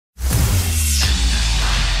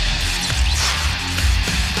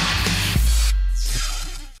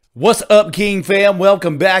What's up, King fam?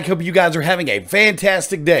 Welcome back. Hope you guys are having a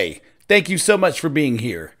fantastic day. Thank you so much for being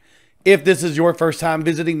here. If this is your first time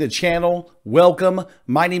visiting the channel, welcome.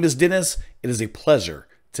 My name is Dennis. It is a pleasure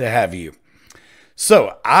to have you.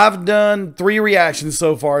 So I've done 3 reactions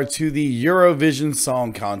so far to the Eurovision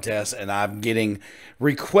Song Contest, and I'm getting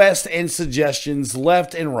requests and suggestions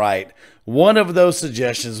left and right. One of those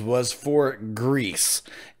suggestions was for Greece,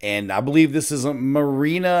 and I believe this is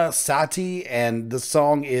Marina Satti, and the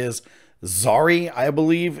song is ZARI, I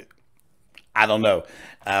believe. I don't know.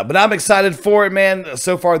 But I'm excited for it, man.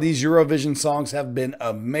 So far, these Eurovision songs have been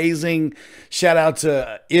amazing. Shout out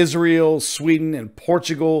to Israel, Sweden, and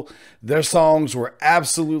Portugal. Their songs were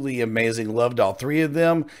absolutely amazing. Loved all 3 of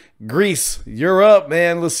them. Greece, you're up,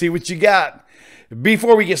 man. Let's see what you got.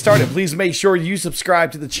 Before we get started, please make sure you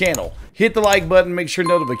subscribe to the channel. Hit the like button. Make sure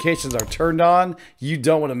notifications are turned on. You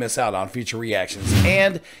don't want to miss out on future reactions.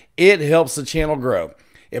 And it helps the channel grow.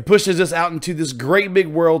 It pushes us out into this great big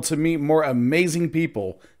world to meet more amazing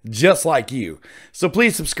people just like you. So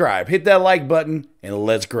please subscribe, hit that like button, and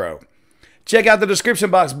let's grow. Check out the description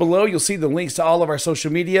box below. You'll see the links to all of our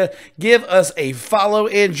social media. Give us a follow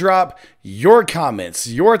and drop your comments,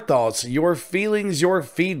 your thoughts, your feelings, your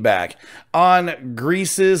feedback on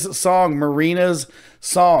Greece's song, Marina's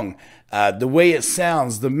song. The way it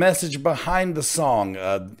sounds, the message behind the song.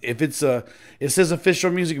 If it says official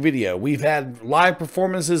music video. We've had live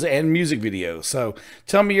performances and music videos. So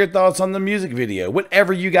tell me your thoughts on the music video.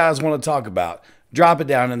 Whatever you guys want to talk about, drop it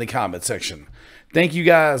down in the comment section. Thank you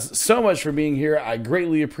guys so much for being here. I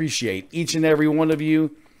greatly appreciate each and every one of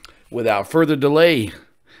you. Without further delay,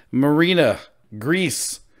 Marina,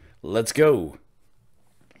 Greece, let's go.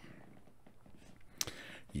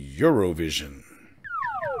 Eurovision.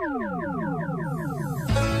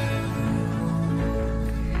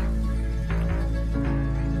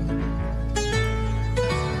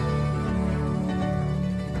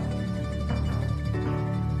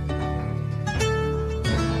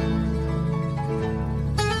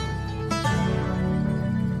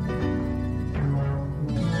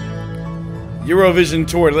 Eurovision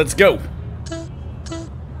tour, let's go.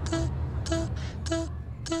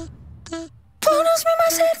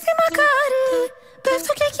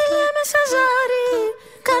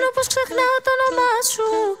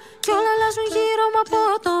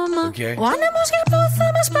 Okay.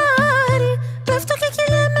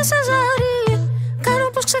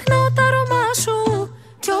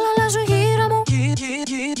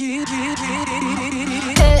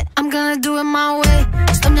 I'm gonna do it my way.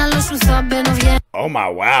 Oh my,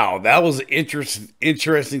 wow. That was an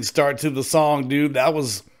interesting start to the song, dude. That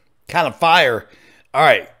was kind of fire. All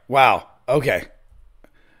right. Wow. Okay.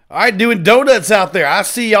 All right, doing donuts out there. I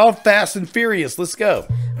see y'all fast and furious. Let's go.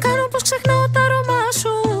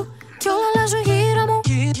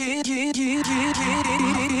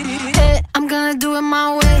 I'm gonna do it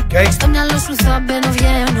my way. Okay. Στο μυαλό σου θα μπαίνω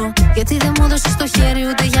βγαίνω. Γιατί δεν μου έδωσες το χέρι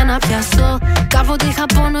ούτε για να πιαστώ. Κάποτε είχα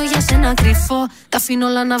πόνο για σένα κρυφό. Τα αφήνω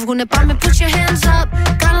όλα να βγουνε, πάμε put your hands up.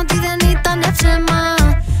 Κάνω ότι δεν ήτανε ψέμα.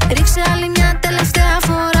 Ρίξε άλλη μια τελευταία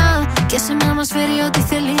φορά. Και σε μένα μας φέρει ό,τι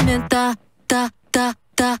θέλει μετά.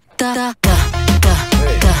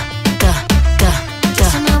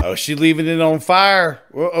 Oh, she leaving it on fire.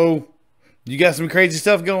 Uh-oh. You got some crazy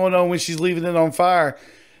stuff going on when she's leaving it on fire.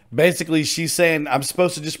 Basically, she's saying, I'm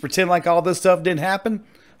supposed to just pretend like all this stuff didn't happen?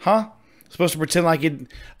 Huh? Supposed to pretend like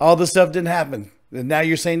all this stuff didn't happen. And now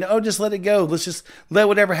you're saying, oh, just let it go. Let's just let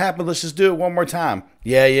whatever happen. Let's just do it one more time.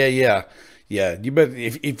 Yeah. Yeah, you better,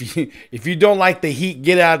 if you don't like the heat,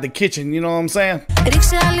 get out of the kitchen. You know what I'm saying?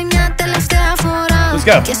 Let's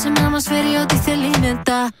go.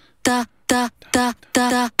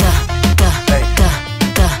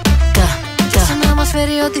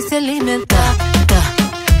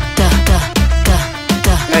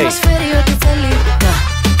 Hey.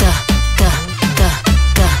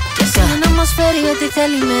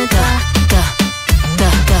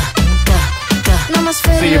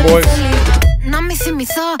 See you, boys. Να μη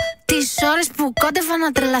θυμηθώ τις ώρες που κόντευα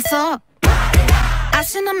να τρελαθώ.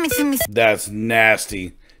 Άσε να μη θυμηθώ. That's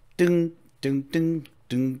nasty. Ding, ding, ding,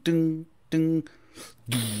 ding, ding, ding.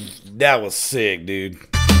 That was sick, dude.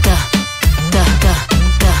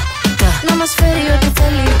 Να μας φέρει ό,τι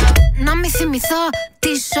θέλει. Να μη θυμηθώ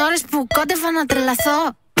τις ώρες που κόντευα να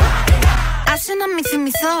τρελαθώ. Άσε να μη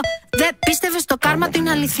θυμηθώ. Δεν πίστευες στο κάρμα του είναι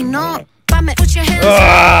αληθινό. Πάμε put your hands up.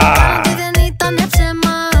 Κάνω ότι δεν ήτανε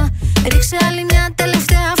ψέμα. Ρίξε άλλη μια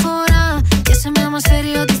τελευταία φορά. Και σε μένα μας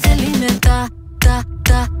φέρει ό,τι θέλει μετά.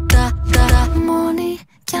 Μόνη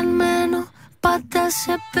κι αν μένω, πάντα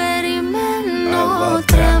σε περιμένω.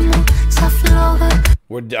 Τρέμω σαν φλόγα.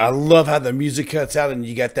 I love how the music cuts out and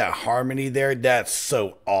you got that harmony there. That's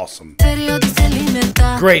so awesome.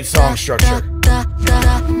 Great song structure.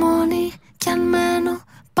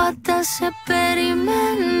 Πάντα σε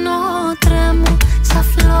περιμένω, τρέμω σαν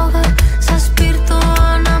φλόγα, σαν σπίρτο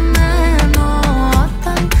αναμένω.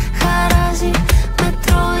 Όταν χαράζει, με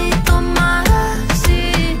τρώει το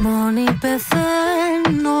μαγαζί. Μόνη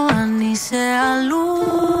πεθαίνω αν είσαι αλλού.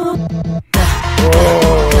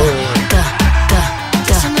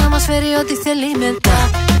 Κι όσο να μας φέρει ό,τι θέλει μετά.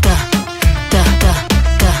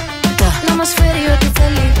 Να μας φέρει ό,τι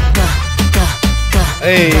θέλει.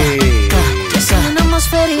 Να μας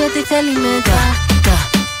φέρει ό,τι θέλει μετά.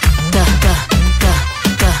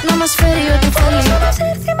 Να μας φέρει ό,τι θέλει. Να μας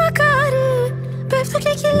έρθει μακάρι. Πέφτω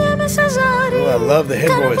και κυλιέμαι σαν ζάρι.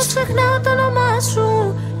 Κάνω πως ξεχνάω το όνομά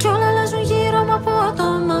σου. Κι όλα αλλάζουν γύρω μου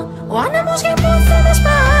απότομα. Ο άνεμος για πού θα με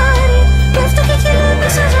σπάρει. Πέφτω και κυλιέμαι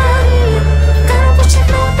σαν ζάρι. Κάνω πως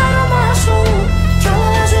ξεχνάω το όνομά σου. Κι όλα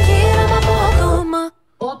αλλάζουν γύρω μου απότομα.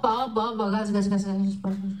 Όπα, γάζι.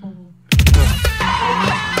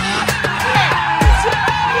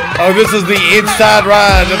 Oh, this is the inside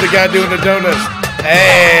ride of the guy doing the donuts.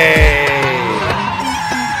 Hey!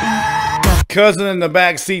 Cousin in the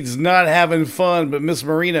back seat's not having fun, but Miss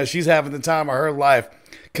Marina, she's having the time of her life.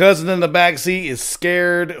 Cousin in the back seat is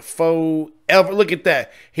scared forever. Look at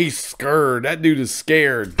that. He's scared. That dude is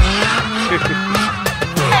scared.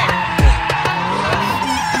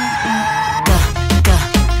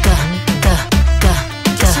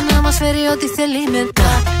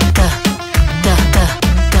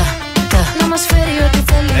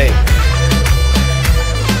 Hey.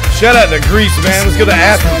 Shout out to Greece, man. Let's go to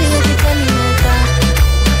Athens.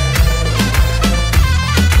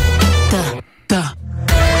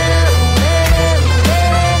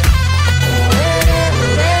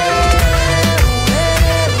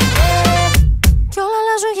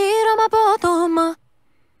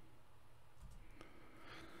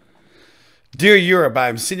 Dear Europe, I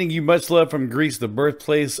am sending you much love from Greece, the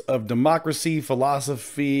birthplace of democracy,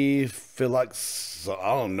 philosophy, I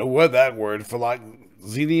don't know what that word,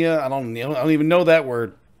 philoxenia, I don't even know that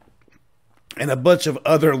word, and a bunch of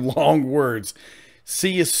other long words.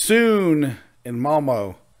 See you soon in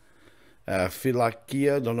Malmo.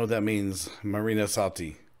 Philakia, don't know what that means. Marina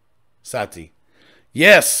Satti.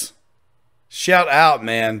 Yes! Shout out,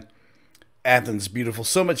 man. Athens, beautiful.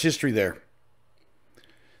 So much history there.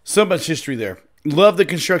 So much history there. Love the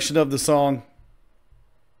construction of the song.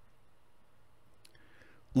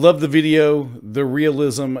 Love the video, the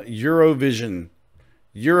realism. Eurovision.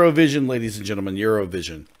 Eurovision, ladies and gentlemen.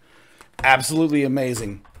 Eurovision. Absolutely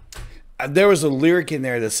amazing. There was a lyric in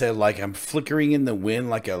there that said, like, I'm flickering in the wind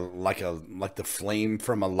like the flame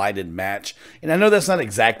from a lighted match. And I know that's not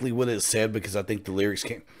exactly what it said, because I think the lyrics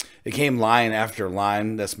came line after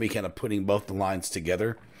line. That's me kind of putting both the lines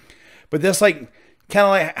together. But that's like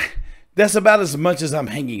that's about as much as I'm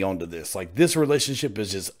hanging on to this. Like, this relationship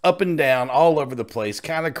is just up and down all over the place,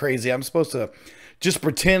 kind of crazy. I'm supposed to just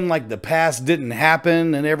pretend like the past didn't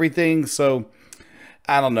happen and everything. So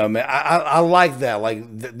I don't know, man. I like that. Like,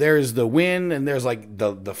 there's the wind and there's like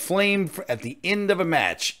the flame at the end of a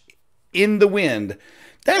match in the wind.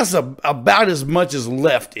 That's about as much as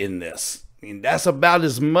left in this. I mean, that's about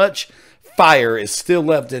as much fire is still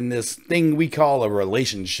left in this thing we call a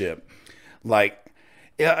relationship. Like,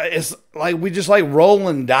 it's like we just like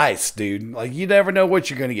rolling dice, dude. Like, you never know what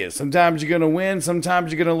you're going to get. Sometimes you're going to win.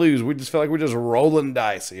 Sometimes you're going to lose. We just feel like we're just rolling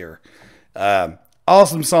dice here.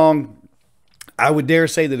 Awesome song. I would dare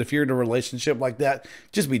say that if you're in a relationship like that,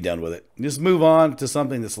 just be done with it. Just move on to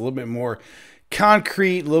something that's a little bit more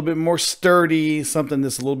concrete, a little bit more sturdy, something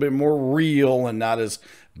that's a little bit more real and not as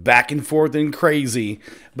back and forth and crazy.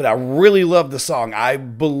 But I really love the song. I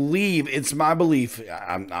believe, it's my belief,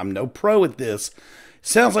 I'm no pro at this.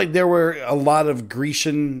 Sounds like there were a lot of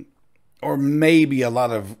Grecian, or maybe a lot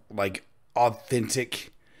of like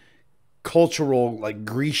authentic cultural, like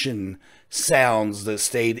Grecian sounds that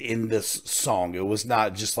stayed in this song. It was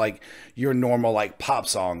not just like your normal like pop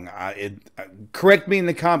song. Correct me in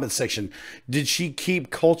the comment section. Did she keep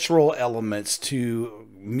cultural elements to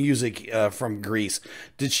music from Greece?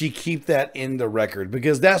 Did she keep that in the record?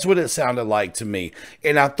 Because that's what it sounded like to me.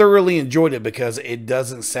 And I thoroughly enjoyed it because it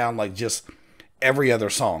doesn't sound like just every other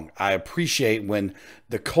song. I appreciate when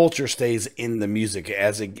the culture stays in the music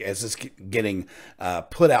as it's getting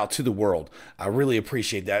put out to the world. I really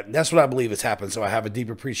appreciate that. That's what I believe has happened. So I have a deep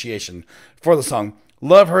appreciation for the song.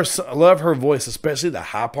 Love her voice, especially the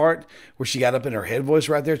high part where she got up in her head voice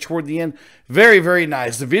right there toward the end. Very, very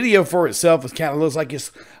nice. The video for itself is kind of looks like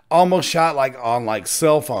it's almost shot like on like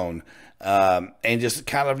cell phone, and just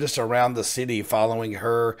kind of just around the city, following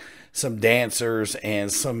her, some dancers,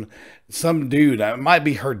 and some dude. It might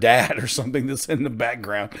be her dad or something that's in the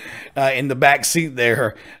background, in the back seat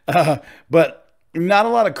there. But not a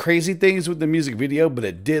lot of crazy things with the music video, but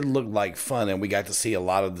it did look like fun, and we got to see a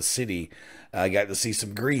lot of the city. I got to see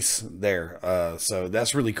some Greece there, so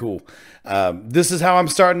that's really cool. This is how I'm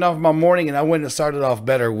starting off my morning, and I wouldn't have started off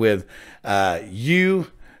better with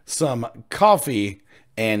some coffee,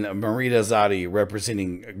 and Marina Satti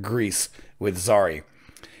representing Greece with ZARI.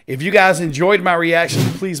 If you guys enjoyed my reaction,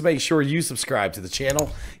 please make sure you subscribe to the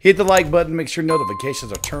channel. Hit the like button, make sure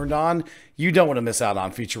notifications are turned on. You don't want to miss out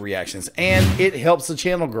on future reactions, and it helps the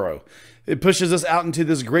channel grow. It pushes us out into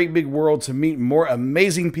this great big world to meet more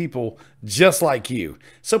amazing people just like you.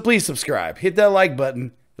 So please subscribe, hit that like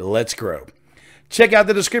button, let's grow. Check out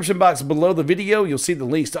the description box below the video. You'll see the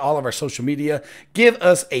links to all of our social media. Give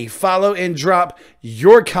us a follow and drop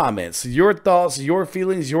your comments, your thoughts, your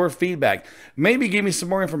feelings, your feedback. Maybe give me some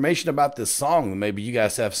more information about this song. Maybe you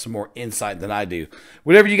guys have some more insight than I do.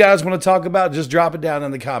 Whatever you guys want to talk about, just drop it down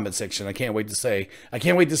in the comment section. I can't wait to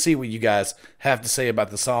see what you guys have to say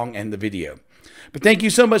about the song and the video. But thank you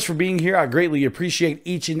so much for being here. I greatly appreciate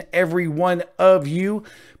each and every one of you.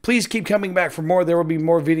 Please keep coming back for more. There will be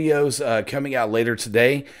more videos coming out later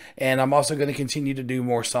today. And I'm also going to continue to do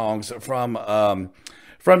more songs from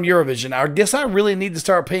Eurovision. I guess I really need to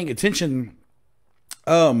start paying attention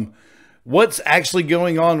what's actually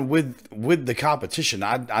going on with the competition.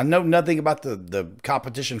 I know nothing about the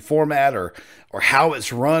competition format or how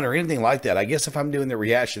it's run or anything like that. I guess if I'm doing the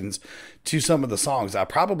reactions to some of the songs, I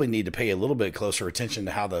probably need to pay a little bit closer attention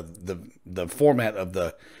to how the format of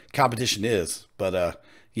the competition is. But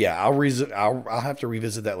yeah, I'll have to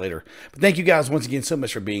revisit that later. But thank you guys once again so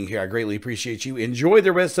much for being here. I greatly appreciate you. Enjoy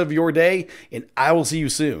the rest of your day, and I will see you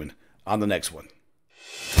soon on the next one.